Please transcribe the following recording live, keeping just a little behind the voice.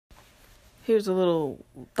Here's a little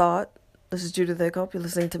thought. This is Judith Eckhope. You're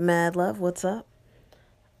listening to Mad Love. What's up?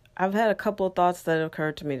 I've had a couple of thoughts that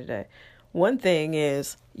occurred to me today. One thing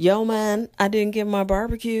is, yo man, I didn't get my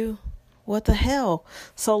barbecue. What the hell?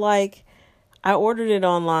 So I ordered it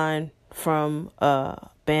online from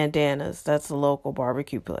Bandanas. That's a local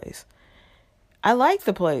barbecue place. I like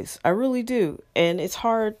the place. I really do. And it's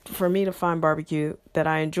hard for me to find barbecue that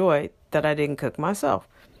I enjoy that I didn't cook myself.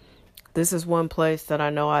 This is one place that I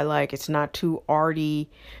know I like. It's not too arty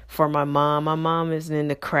for my mom. My mom isn't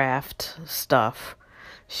into craft stuff.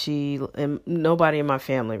 And nobody in my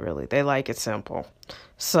family really. They like it simple.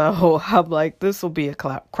 So I'm like, this will be a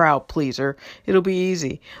crowd pleaser. It'll be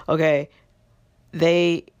easy. Okay.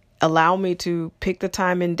 They allow me to pick the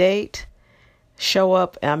time and date, show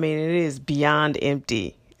up. I mean, it is beyond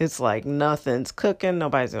empty. It's like nothing's cooking.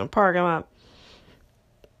 Nobody's in the parking lot.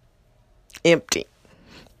 Empty.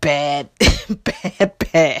 Bad,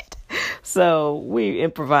 bad. So we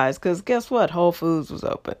improvised because guess what? Whole Foods was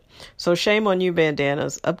open. So shame on you,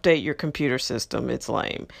 Bandanas. Update your computer system. It's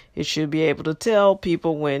lame. It should be able to tell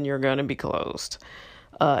people when you're going to be closed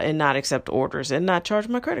and not accept orders and not charge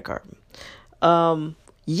my credit card.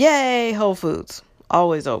 Yay, Whole Foods.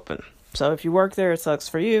 Always open. So if you work there, it sucks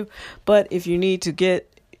for you. But if you need to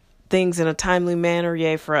get things in a timely manner,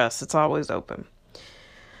 yay for us. It's always open.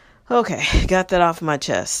 Okay, got that off my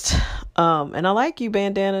chest. And I like you,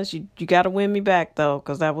 Bandanas. You got to win me back, though,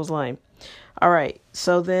 because that was lame. All right,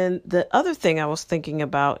 so then the other thing I was thinking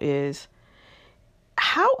about is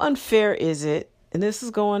how unfair is it, and this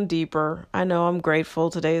is going deeper. I know I'm grateful.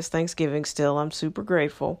 Today is Thanksgiving still. I'm super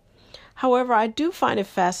grateful. However, I do find it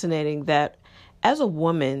fascinating that as a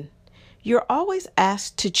woman, you're always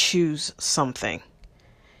asked to choose something.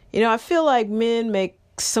 You know, I feel like men make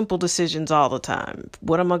simple decisions all the time.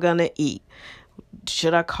 What am I going to eat?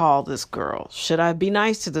 Should I call this girl? Should I be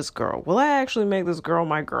nice to this girl? Will I actually make this girl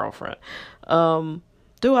my girlfriend?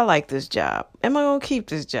 Do I like this job? Am I going to keep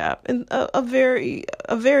this job? And a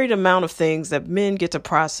varied amount of things that men get to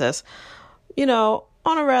process, you know,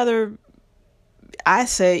 on a rather, I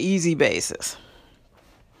say, easy basis.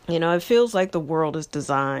 You know, it feels like the world is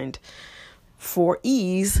designed for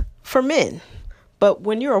ease for men. But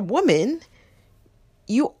when you're a woman,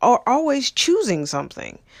 you are always choosing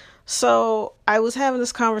something. So I was having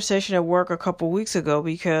this conversation at work a couple weeks ago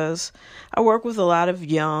because I work with a lot of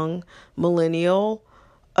young millennial,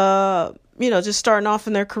 just starting off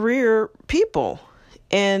in their career people.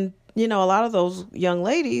 And, you know, a lot of those young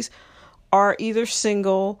ladies are either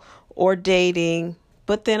single or dating,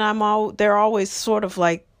 but then they're always sort of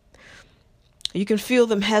like, you can feel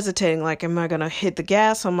them hesitating, like, am I going to hit the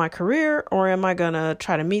gas on my career or am I going to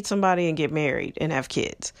try to meet somebody and get married and have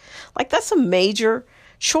kids? Like, that's a major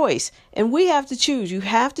choice. And we have to choose. You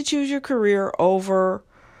have to choose your career over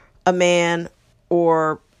a man,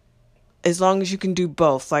 or as long as you can do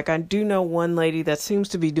both. Like, I do know one lady that seems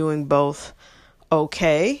to be doing both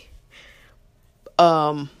okay.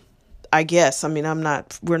 I guess. I mean,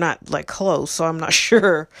 we're not like close, so I'm not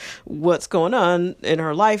sure what's going on in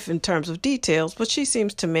her life in terms of details, but she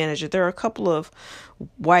seems to manage it. There are a couple of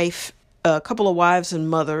wives and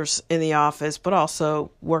mothers in the office, but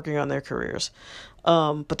also working on their careers.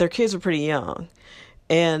 But their kids are pretty young.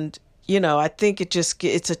 And, you know, I think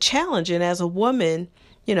it's a challenge. And as a woman,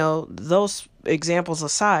 you know, those examples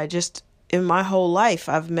aside, just in my whole life,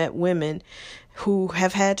 I've met women who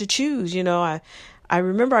have had to choose. You know, I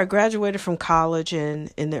remember I graduated from college in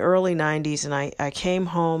the early 90s, and I came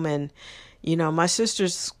home, and, you know, my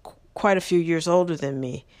sister's quite a few years older than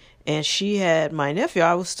me, and she had my nephew.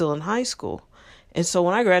 I was still in high school. And so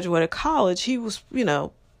when I graduated college, he was, you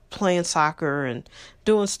know, playing soccer and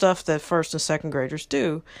doing stuff that first and second graders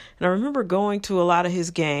do. And I remember going to a lot of his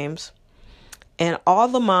games, and all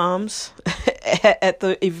the moms at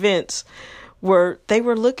the events they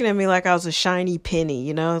were looking at me like I was a shiny penny,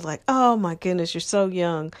 you know, like, oh my goodness, you're so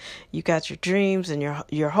young. You got your dreams and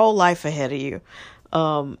your whole life ahead of you.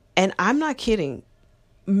 And I'm not kidding.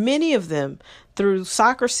 Many of them, through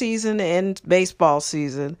soccer season and baseball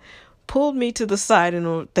season, pulled me to the side,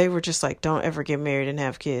 and they were just like, don't ever get married and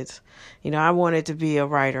have kids. You know, I wanted to be a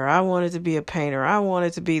writer. I wanted to be a painter. I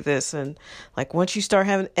wanted to be this. And like, once you start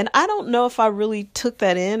having, and I don't know if I really took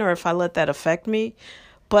that in or if I let that affect me,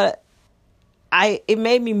 but it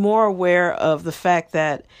made me more aware of the fact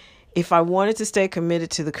that if I wanted to stay committed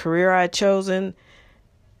to the career I had chosen,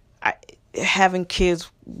 having kids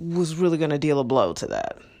was really going to deal a blow to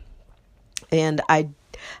that. And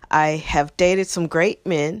I have dated some great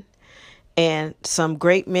men, and some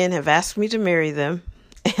great men have asked me to marry them,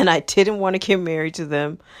 and I didn't want to get married to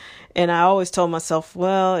them. And I always told myself,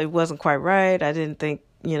 well, it wasn't quite right. I didn't think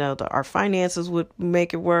our finances would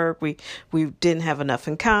make it work. We didn't have enough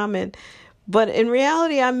in common. But in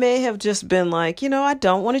reality, I may have just been like, I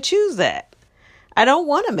don't want to choose that. I don't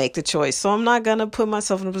want to make the choice. So I'm not going to put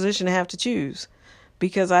myself in a position to have to choose,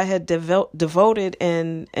 because I had devoted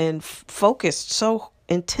and focused so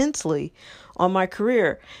intensely on my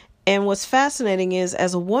career. And what's fascinating is,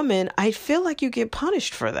 as a woman, I feel like you get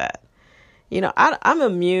punished for that. I'm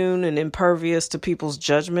immune and impervious to people's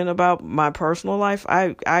judgment about my personal life.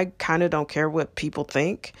 I kind of don't care what people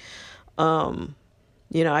think.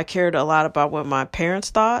 I cared a lot about what my parents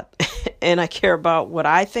thought, and I care about what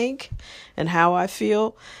I think and how I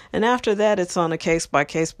feel. And after that, it's on a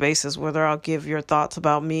case-by-case basis whether I'll give your thoughts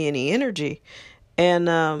about me any energy. And,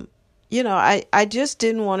 I just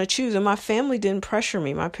didn't want to choose, and my family didn't pressure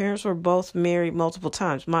me. My parents were both married multiple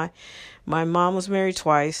times. My mom was married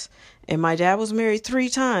twice, and my dad was married 3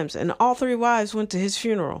 times, and all 3 wives went to his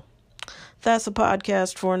funeral. That's a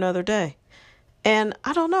podcast for another day. And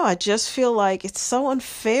I don't know, I just feel like it's so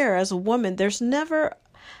unfair as a woman. There's never,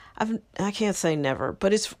 I can't say never,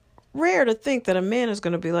 but it's rare to think that a man is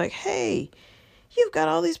going to be like, hey, you've got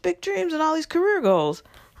all these big dreams and all these career goals.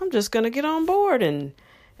 I'm just going to get on board and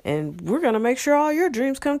we're going to make sure all your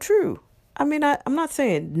dreams come true. I mean, I'm not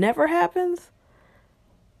saying it never happens,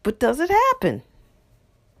 but does it happen?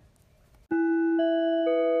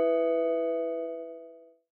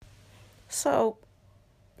 So,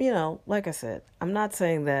 like I said, I'm not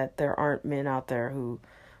saying that there aren't men out there who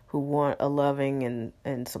want a loving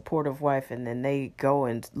and supportive wife, and then they go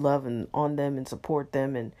and love on them and support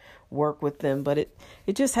them and work with them. But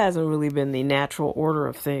it just hasn't really been the natural order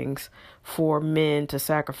of things for men to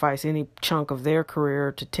sacrifice any chunk of their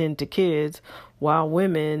career to tend to kids while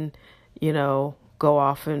women, go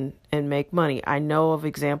off and make money. I know of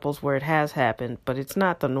examples where it has happened, but it's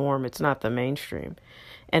not the norm. It's not the mainstream.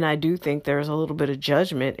 And I do think there's a little bit of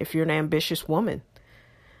judgment if you're an ambitious woman.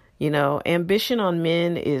 Ambition on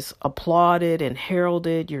men is applauded and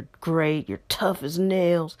heralded. You're great. You're tough as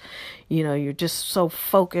nails. You're just so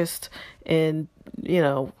focused. And,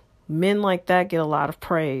 men like that get a lot of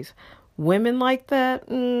praise. Women like that,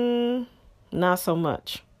 not so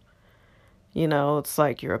much. It's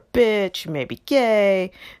like you're a bitch. You may be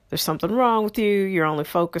gay. There's something wrong with you. You're only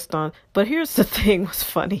focused on. But here's the thing what's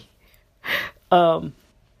funny.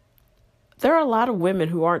 There are a lot of women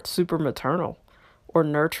who aren't super maternal or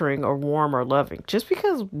nurturing or warm or loving. Just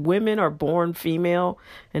because women are born female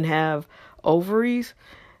and have ovaries,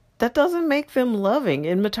 that doesn't make them loving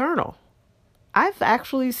and maternal. I've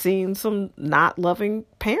actually seen some not loving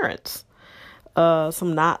parents.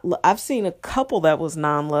 I've seen a couple that was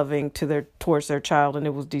non-loving towards their child, and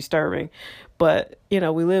it was disturbing. But, we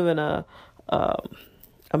live in a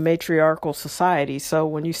matriarchal society. So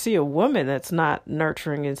when you see a woman that's not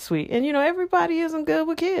nurturing and sweet, and, everybody isn't good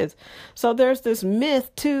with kids. So there's this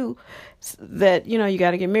myth too, that, you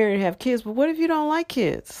got to get married and have kids. But what if you don't like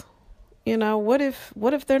kids? What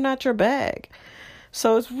if they're not your bag?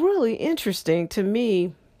 So it's really interesting to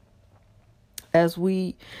me as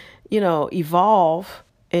we, evolve,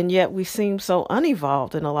 and yet we seem so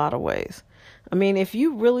unevolved in a lot of ways. I mean, if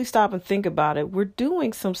you really stop and think about it, we're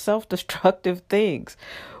doing some self-destructive things.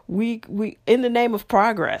 We in the name of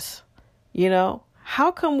progress,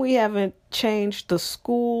 how come we haven't changed the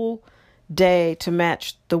school day to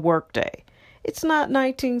match the work day? It's not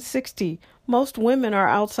 1960. Most women are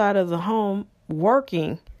outside of the home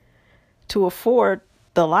working to afford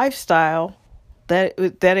the lifestyle that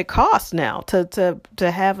it costs now to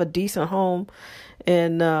have a decent home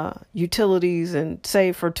and utilities and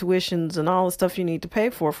save for tuitions and all the stuff you need to pay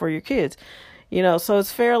for your kids. So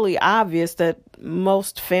it's fairly obvious that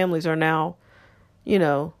most families are now,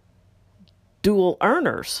 dual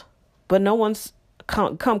earners, but no one's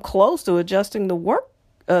come close to adjusting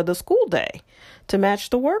the school day to match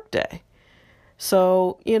the work day.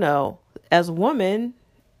 So, as a woman,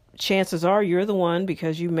 chances are you're the one,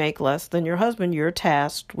 because you make less than your husband, you're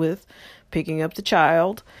tasked with picking up the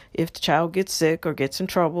child if the child gets sick or gets in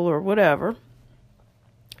trouble or whatever.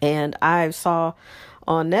 And I saw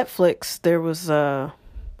on Netflix, there was a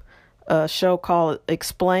show called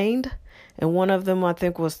Explained. And one of them, I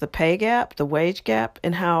think, was the pay gap, the wage gap,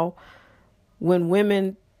 and how when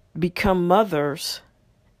women become mothers,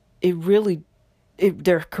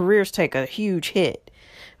 their careers take a huge hit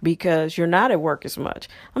because you're not at work as much.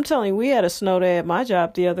 I'm telling you, we had a snow day at my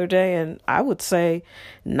job the other day, and I would say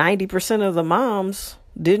 90% of the moms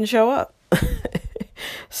didn't show up.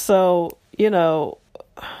 So,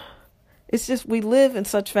 it's just, we live in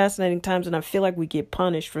such fascinating times, and I feel like we get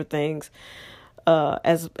punished for things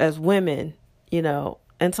as women,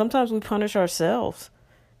 and sometimes we punish ourselves,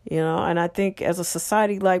 And I think as a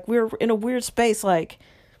society, like, we're in a weird space. Like,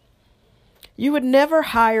 you would never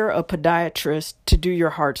hire a podiatrist to do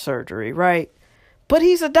your heart surgery, right? But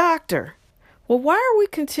he's a doctor. Well, why are we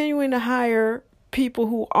continuing to hire people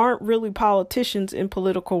who aren't really politicians in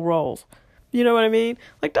political roles? You know what I mean?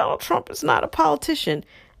 Like, Donald Trump is not a politician,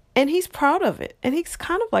 and he's proud of it. And he's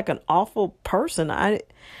kind of like an awful person.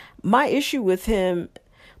 My issue with him,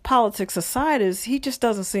 politics aside, is he just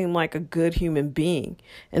doesn't seem like a good human being.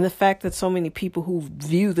 And the fact that so many people who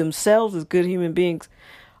view themselves as good human beings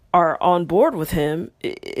are on board with him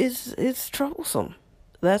is troublesome.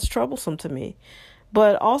 That's troublesome to me.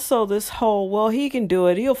 But also this whole, well, he can do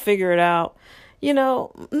it, he'll figure it out.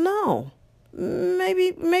 No.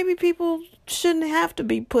 Maybe people shouldn't have to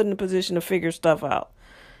be put in a position to figure stuff out.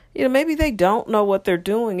 Maybe they don't know what they're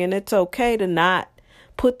doing, and it's okay to not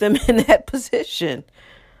put them in that position.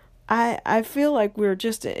 I feel like we're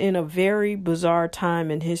just in a very bizarre time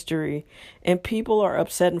in history, and people are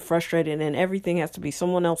upset and frustrated, and everything has to be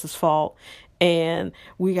someone else's fault, and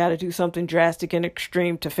we got to do something drastic and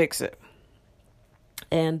extreme to fix it.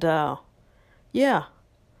 And yeah,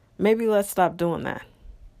 maybe let's stop doing that.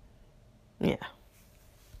 Yeah.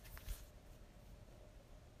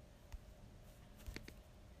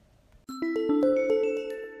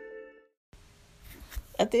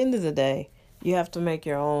 At the end of the day, you have to make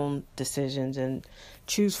your own decisions and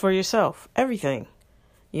choose for yourself everything,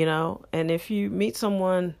 and if you meet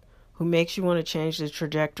someone who makes you want to change the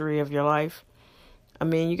trajectory of your life,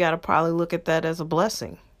 you got to probably look at that as a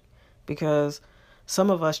blessing, because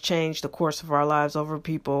some of us change the course of our lives over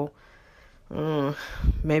people.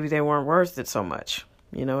 Maybe they weren't worth it so much.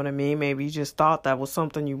 You know what I mean? Maybe you just thought that was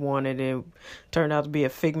something you wanted, and it turned out to be a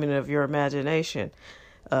figment of your imagination.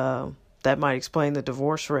 That might explain the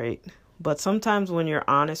divorce rate. But sometimes when you're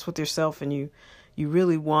honest with yourself and you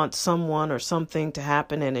really want someone or something to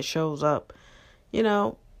happen and it shows up,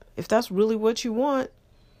 if that's really what you want,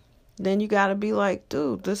 then you got to be like,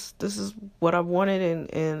 dude, this is what I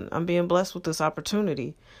wanted, and I'm being blessed with this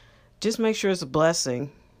opportunity. Just make sure it's a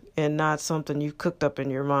blessing and not something you cooked up in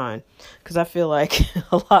your mind. Because I feel like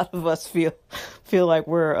a lot of us feel like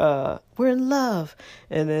we're in love,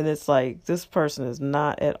 and then it's like, this person is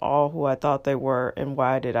not at all who I thought they were, and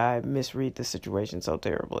why did I misread the situation so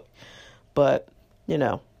terribly? But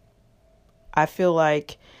I feel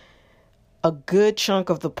like a good chunk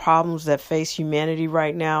of the problems that face humanity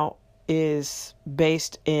right now is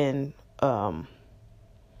based in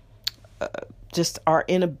just our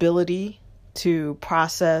inability to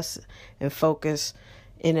process and focus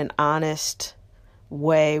in an honest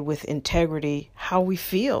way with integrity how we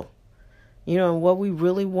feel, and what we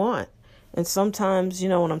really want. And sometimes,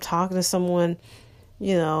 when I'm talking to someone,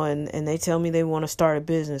 and they tell me they want to start a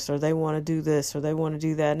business, or they want to do this, or they want to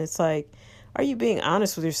do that, and it's like, are you being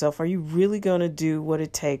honest with yourself? Are you really going to do what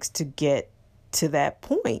it takes to get to that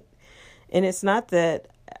point? And it's not that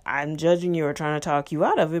I'm judging you or trying to talk you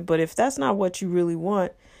out of it, but if that's not what you really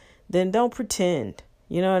want, then don't pretend.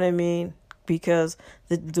 You know what I mean? Because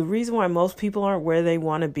the reason why most people aren't where they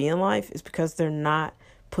want to be in life is because they're not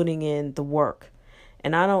putting in the work.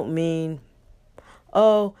 And I don't mean,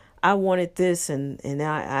 oh, I wanted this and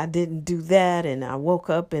I didn't do that, and I woke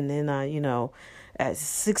up and then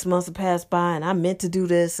 6 months have passed by and I meant to do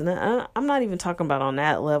this. And I'm not even talking about on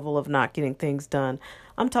that level of not getting things done.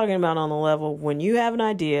 I'm talking about on the level when you have an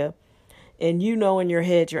idea and in your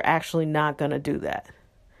head you're actually not going to do that.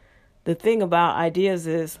 The thing about ideas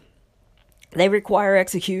is they require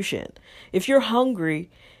execution. If you're hungry,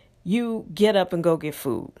 you get up and go get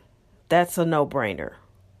food. That's a no-brainer,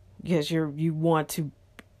 because you want to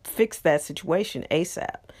fix that situation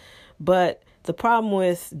ASAP. But the problem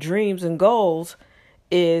with dreams and goals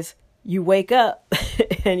is you wake up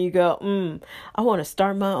and you go, I want to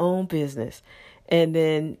start my own business. And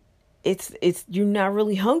then it's you're not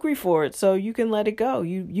really hungry for it, so you can let it go.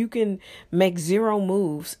 You can make 0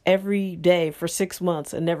 moves every day for 6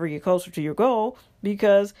 months and never get closer to your goal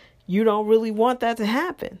because you don't really want that to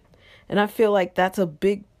happen. And I feel like that's a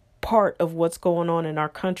big part of what's going on in our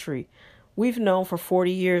country. We've known for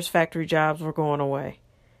 40 years factory jobs were going away.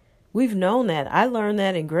 We've known that. I learned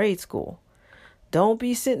that in grade school. Don't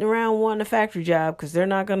be sitting around wanting a factory job because they're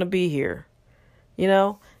not going to be here.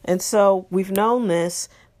 And so we've known this.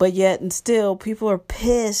 But yet and still, people are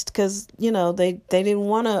pissed because, they didn't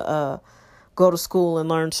want to go to school and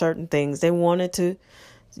learn certain things. They wanted to,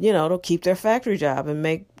 to keep their factory job and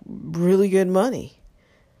make really good money.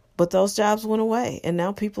 But those jobs went away. And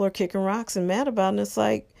now people are kicking rocks and mad about it. And it's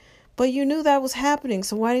like, but you knew that was happening.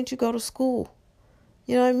 So why didn't you go to school?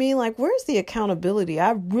 You know what I mean? Like, where's the accountability?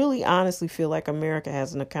 I really honestly feel like America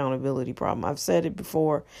has an accountability problem. I've said it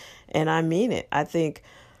before, and I mean it. I think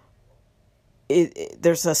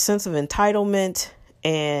there's a sense of entitlement,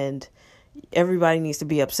 and everybody needs to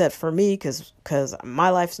be upset for me because my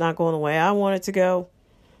life's not going the way I want it to go.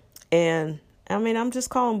 And I mean, I'm just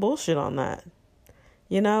calling bullshit on that.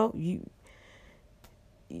 You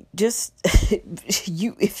just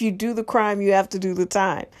if you do the crime, you have to do the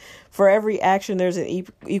time. For every action, there's an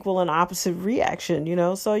equal and opposite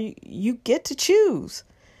reaction. So you get to choose.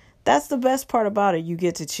 That's the best part about it. You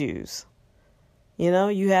get to choose.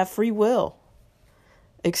 You have free will.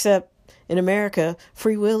 Except in America,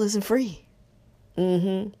 free will isn't free.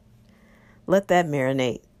 Let that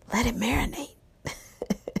marinate. Let it marinate.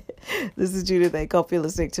 This is Judith. I hope you're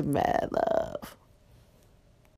listening to Mad Love.